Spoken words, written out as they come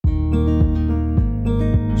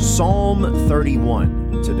Psalm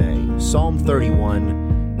 31 today. Psalm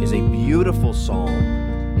 31 is a beautiful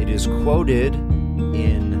psalm. It is quoted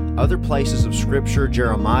in other places of Scripture: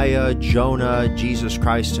 Jeremiah, Jonah, Jesus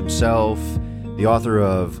Christ himself, the author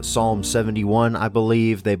of Psalm 71, I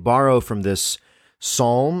believe. They borrow from this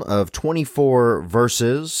psalm of 24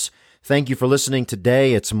 verses. Thank you for listening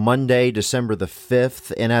today. It's Monday, December the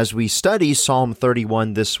 5th, and as we study Psalm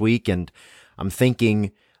 31 this week, and I'm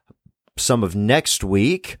thinking some of next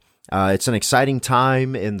week, it's an exciting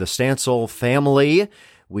time in the Stansel family.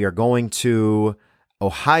 We are going to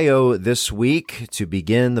Ohio this week to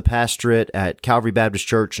begin the pastorate at Calvary Baptist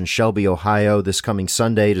Church in Shelby, Ohio, this coming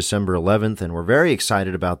Sunday, December 11th, and we're very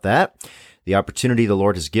excited about that. The opportunity the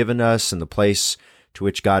Lord has given us and the place to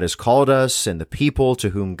which God has called us and the people to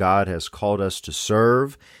whom God has called us to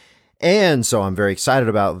serve. And so I'm very excited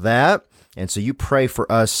about that. And so you pray for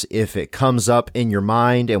us if it comes up in your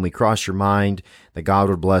mind and we cross your mind, that God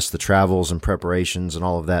would bless the travels and preparations and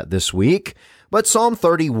all of that this week. But Psalm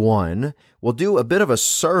 31, we'll do a bit of a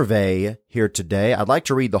survey here today. I'd like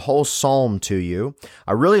to read the whole psalm to you.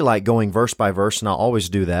 I really like going verse by verse, and I'll always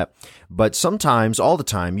do that. But sometimes, all the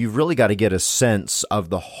time, you've really got to get a sense of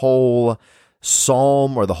the whole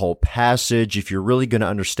psalm or the whole passage if you're really going to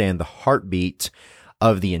understand the heartbeat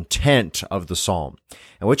of the intent of the psalm.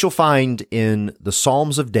 And what you'll find in the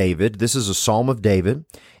Psalms of David, this is a Psalm of David.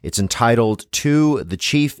 It's entitled "To the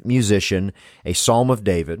Chief Musician, a Psalm of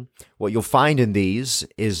David." What you'll find in these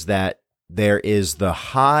is that there is the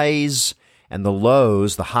highs and the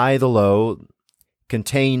lows, the high, the low,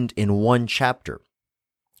 contained in one chapter.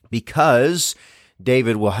 Because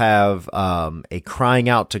David will have a crying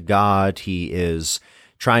out to God. He is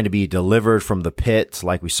trying to be delivered from the pit,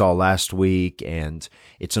 like we saw last week, and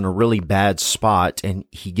it's in a really bad spot, and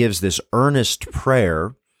he gives this earnest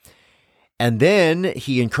prayer, and then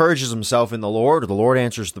he encourages himself in the Lord, or the Lord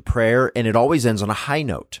answers the prayer, and it always ends on a high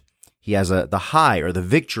note. He has the high, or the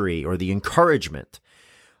victory, or the encouragement.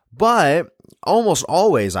 But almost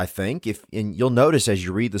always, I think, and you'll notice as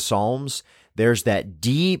you read the Psalms, there's that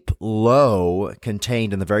deep low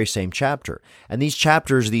contained in the very same chapter. And these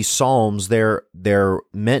chapters, these psalms, they're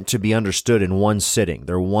meant to be understood in one sitting.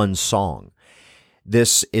 They're one song.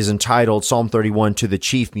 This is entitled Psalm 31 to the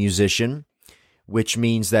chief musician, which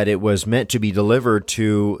means that it was meant to be delivered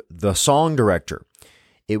to the song director.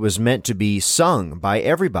 It was meant to be sung by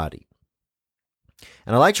everybody.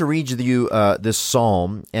 And I'd like to read you this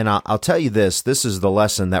psalm, and I'll tell you this is the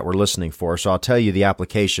lesson that we're listening for, so I'll tell you the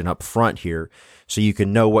application up front here so you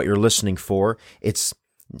can know what you're listening for.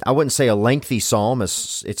 I wouldn't say a lengthy psalm,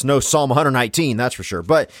 it's no Psalm 119, that's for sure,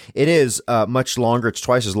 but it is much longer. It's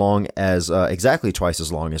twice as long as, exactly twice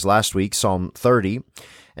as long as last week, Psalm 30.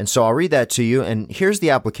 And so I'll read that to you, and here's the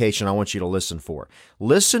application I want you to listen for.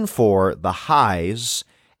 Listen for the highs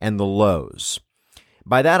and the lows.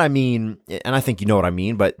 By that I mean, and I think you know what I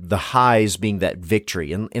mean, but the highs being that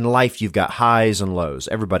victory. In life, you've got highs and lows.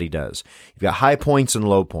 Everybody does. You've got high points and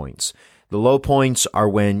low points. The low points are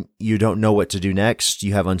when you don't know what to do next.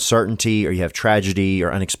 You have uncertainty, or you have tragedy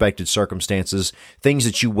or unexpected circumstances, things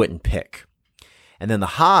that you wouldn't pick. And then the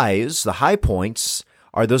highs, the high points,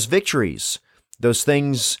 are those victories, those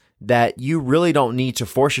things that you really don't need to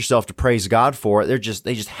force yourself to praise God for. They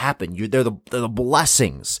just happen. They're the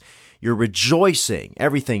blessings. You're rejoicing.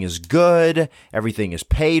 Everything is good. Everything is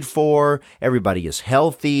paid for. Everybody is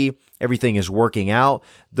healthy. Everything is working out.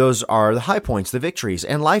 Those are the high points, the victories.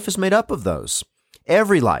 And life is made up of those.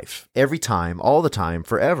 Every life, every time, all the time,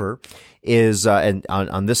 forever is, and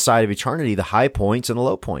on this side of eternity, the high points and the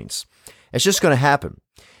low points. It's just going to happen.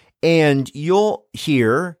 And you'll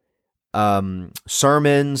hear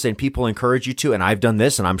sermons and people encourage you to, and I've done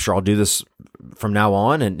this, and I'm sure I'll do this from now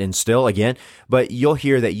on and still again, but you'll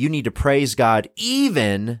hear that you need to praise God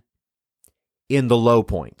even in the low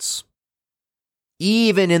points,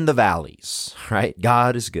 even in the valleys, right?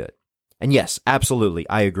 God is good. And yes, absolutely,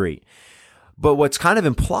 I agree. But what's kind of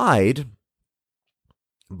implied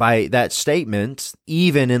by that statement,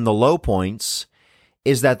 even in the low points,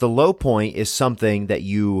 is that the low point is something that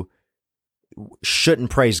you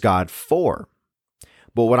shouldn't praise God for.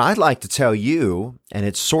 But what I'd like to tell you, and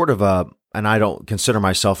it's sort of and I don't consider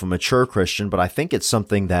myself a mature Christian, but I think it's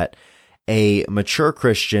something that a mature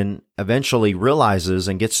Christian eventually realizes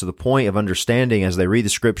and gets to the point of understanding as they read the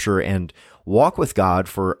Scripture and walk with God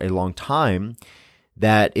for a long time,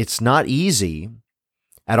 that it's not easy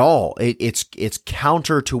at all. It's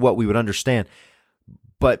counter to what we would understand.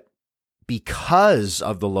 But because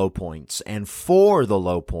of the low points and for the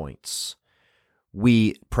low points,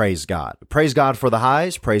 we praise God. Praise God for the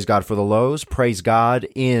highs, praise God for the lows, praise God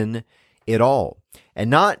in it all. And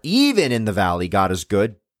not even in the valley, God is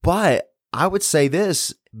good. But I would say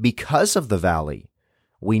this, because of the valley,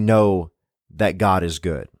 we know that God is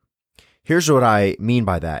good. Here's what I mean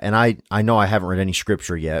by that. And I know I haven't read any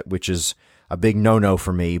scripture yet, which is a big no-no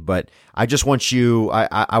for me, but I just want you,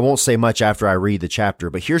 I won't say much after I read the chapter,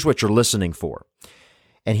 but here's what you're listening for.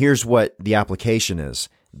 And here's what the application is.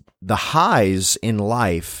 The highs in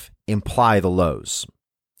life imply the lows.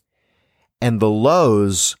 And the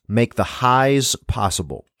lows make the highs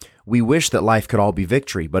possible. We wish that life could all be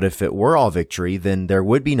victory, but if it were all victory, then there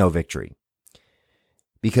would be no victory.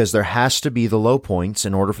 Because there has to be the low points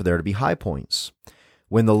in order for there to be high points.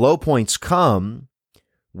 When the low points come,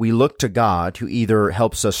 we look to God, who either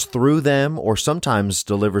helps us through them or sometimes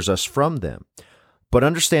delivers us from them. But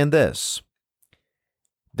understand this,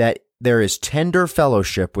 that there is tender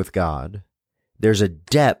fellowship with God, there's a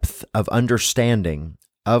depth of understanding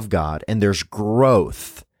of God, and there's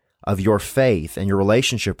growth of your faith and your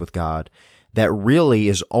relationship with God that really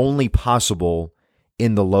is only possible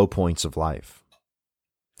in the low points of life.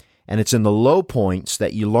 And it's in the low points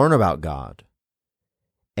that you learn about God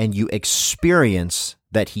and you experience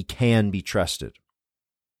that He can be trusted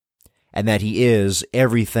and that He is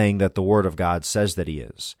everything that the Word of God says that He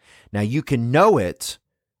is. Now, you can know it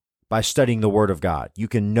by studying the Word of God. You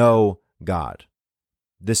can know God.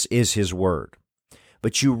 This is His Word.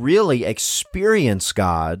 But you really experience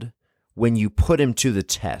God when you put Him to the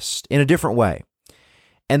test in a different way.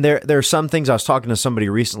 And there are some things, I was talking to somebody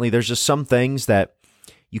recently, there's just some things that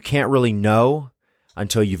you can't really know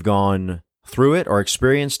until you've gone through it or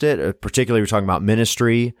experienced it. Particularly, we're talking about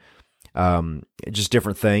ministry, just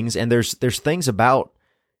different things. And there's things about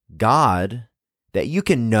God that you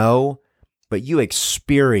can know, but you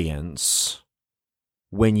experience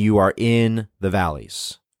when you are in the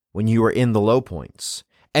valleys, when you are in the low points.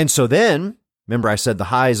 And so then, remember I said the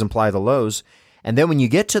highs imply the lows, and then when you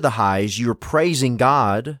get to the highs, you're praising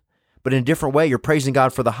God, but in a different way. You're praising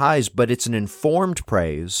God for the highs, but it's an informed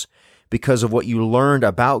praise because of what you learned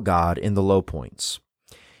about God in the low points.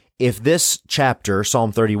 If this chapter,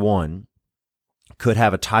 Psalm 31, could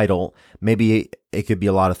have a title, maybe it could be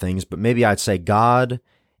a lot of things, but maybe I'd say God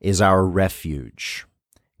is our refuge.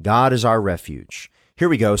 God is our refuge. Here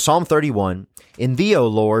we go, Psalm 31. In Thee, O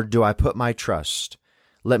Lord, do I put my trust.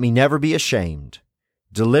 Let me never be ashamed.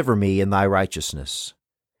 Deliver me in Thy righteousness.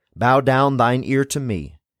 Bow down Thine ear to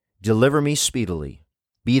me. Deliver me speedily.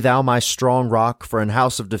 Be Thou my strong rock, for an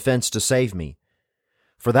house of defense to save me.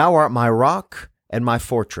 For Thou art my rock and my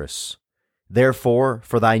fortress. Therefore,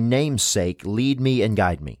 for Thy name's sake, lead me and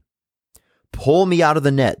guide me. Pull me out of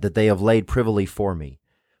the net that they have laid privily for me,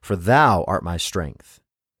 for Thou art my strength.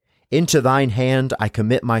 Into Thine hand I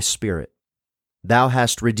commit my spirit. Thou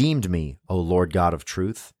hast redeemed me, O Lord God of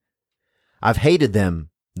truth. I've hated them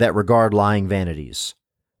that regard lying vanities,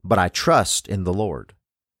 but I trust in the Lord.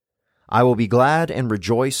 I will be glad and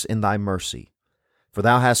rejoice in Thy mercy, for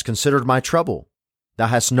Thou hast considered my trouble. Thou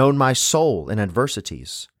hast known my soul in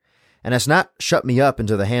adversities, and hast not shut me up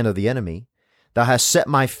into the hand of the enemy. Thou hast set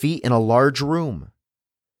my feet in a large room.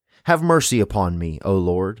 Have mercy upon me, O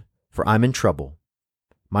Lord, for I'm in trouble.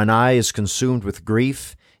 Mine eye is consumed with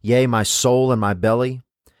grief, yea, my soul and my belly.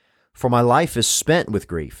 For my life is spent with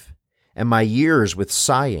grief, and my years with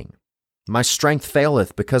sighing. My strength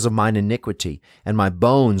faileth because of mine iniquity, and my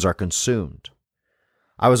bones are consumed.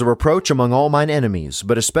 I was a reproach among all mine enemies,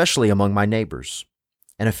 but especially among my neighbors,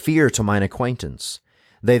 and a fear to mine acquaintance.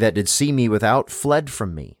 They that did see me without fled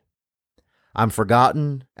from me. I'm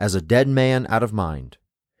forgotten as a dead man out of mind.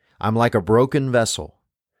 I'm like a broken vessel.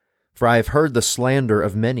 For I have heard the slander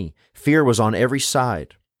of many. Fear was on every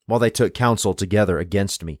side, while they took counsel together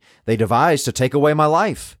against me. They devised to take away my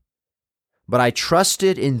life. But I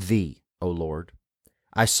trusted in Thee, O Lord.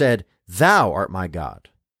 I said, Thou art my God.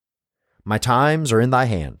 My times are in Thy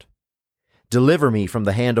hand. Deliver me from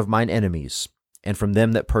the hand of mine enemies, and from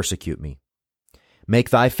them that persecute me.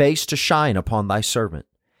 Make Thy face to shine upon Thy servant.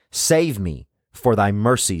 Save me for Thy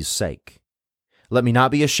mercy's sake. Let me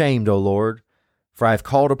not be ashamed, O Lord, for I have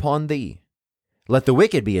called upon Thee. Let the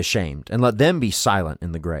wicked be ashamed, and let them be silent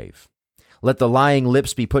in the grave. Let the lying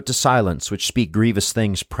lips be put to silence, which speak grievous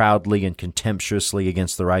things proudly and contemptuously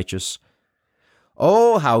against the righteous.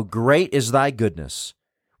 Oh, how great is Thy goodness,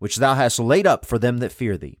 which Thou hast laid up for them that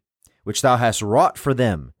fear Thee, which Thou hast wrought for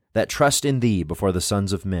them that trust in Thee before the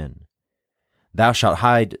sons of men. Thou shalt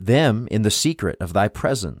hide them in the secret of Thy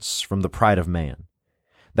presence from the pride of man.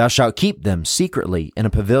 Thou shalt keep them secretly in a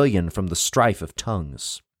pavilion from the strife of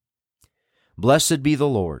tongues. Blessed be the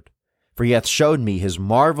Lord, for He hath showed me His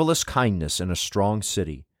marvelous kindness in a strong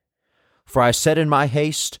city. For I said in my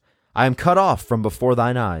haste, I am cut off from before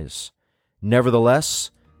Thine eyes. Nevertheless,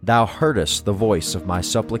 thou heardest the voice of my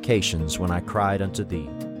supplications when I cried unto thee.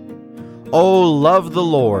 O love the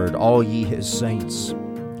Lord, all ye his saints,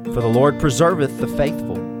 for the Lord preserveth the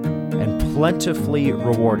faithful, and plentifully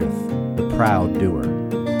rewardeth the proud doer.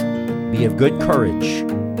 Be of good courage,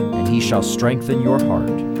 and he shall strengthen your heart,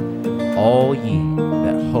 all ye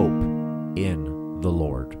that hope